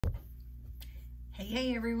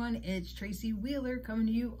Hey everyone, it's Tracy Wheeler coming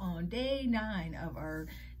to you on day 9 of our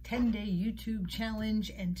 10-day YouTube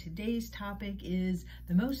challenge, and today's topic is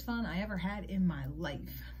the most fun I ever had in my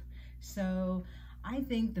life. So I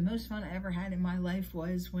think the most fun I ever had in my life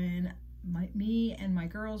was when me and my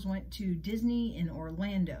girls went to Disney in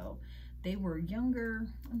Orlando. They were younger.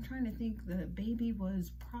 I'm trying to think, the baby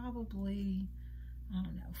was probably, I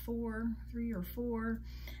don't know, 3 or 4,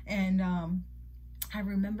 and I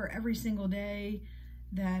remember every single day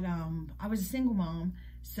that I was a single mom,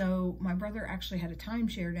 so my brother actually had a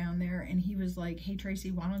timeshare down there, and he was like, hey Tracy,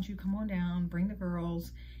 why don't you come on down, bring the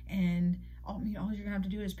girls, and all you're gonna have to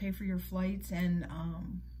do is pay for your flights and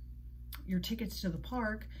your tickets to the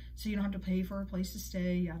park, so you don't have to pay for a place to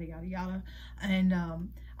stay, yada yada yada. And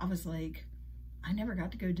I was like, I never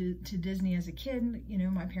got to go to Disney as a kid. You know,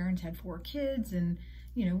 my parents had 4 kids, and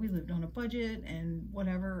you know, we lived on a budget and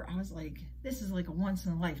whatever. I was like, this is like a once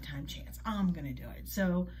in a lifetime chance. I'm gonna do it.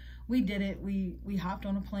 So we did it. We hopped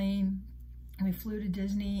on a plane and we flew to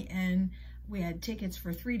Disney, and we had tickets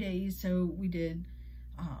for 3 days. So we did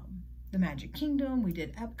the Magic Kingdom, we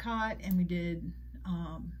did Epcot, and we did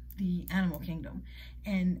the Animal Kingdom.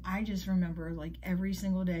 And I just remember like every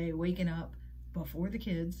single day waking up before the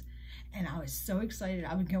kids, and I was so excited.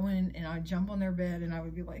 I would go in and I would jump on their bed and I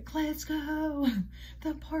would be like, let's go,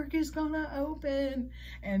 the park is gonna open.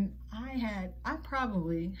 And I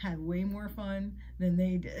probably had way more fun than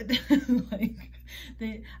they did. Like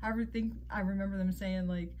I remember them saying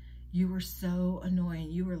like, you were so annoying.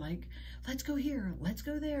 You were like, let's go here, let's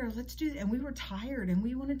go there, let's do that. And we were tired and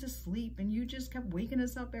we wanted to sleep, and you just kept waking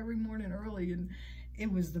us up every morning early, and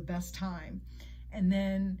it was the best time. And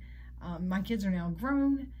then my kids are now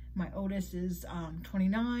grown. My oldest is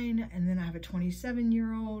 29, and then I have a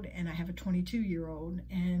 27-year-old and I have a 22-year-old,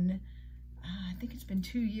 and I think it's been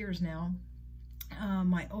 2 years now.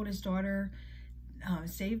 My oldest daughter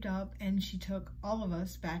saved up, and she took all of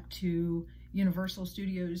us back to Universal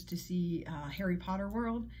Studios to see Harry Potter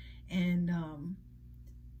World, and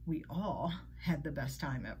we all had the best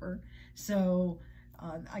time ever. So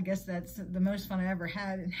I guess that's the most fun I ever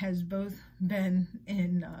had. It has both been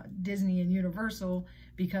in Disney and Universal,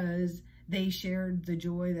 because they shared the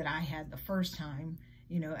joy that I had the first time,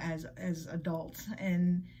 you know, as adults,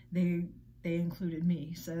 and they included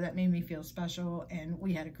me. So that made me feel special, and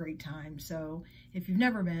we had a great time. So if you've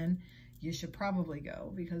never been, you should probably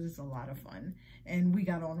go, because it's a lot of fun. And we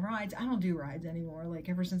got on rides. I don't do rides anymore. Like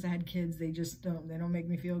ever since I had kids, they don't make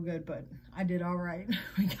me feel good, but I did all right.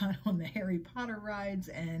 We got on the Harry Potter rides,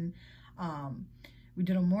 and we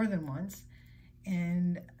did them more than once.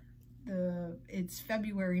 And it's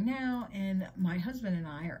February now, and my husband and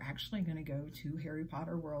I are actually going to go to Harry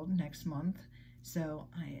Potter World next month. So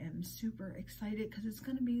I am super excited, because it's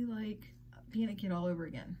going to be like being a kid all over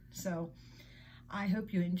again. So I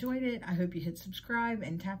hope you enjoyed it. I hope you hit subscribe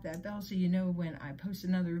and tap that bell so you know when I post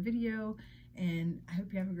another video, and I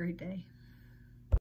hope you have a great day.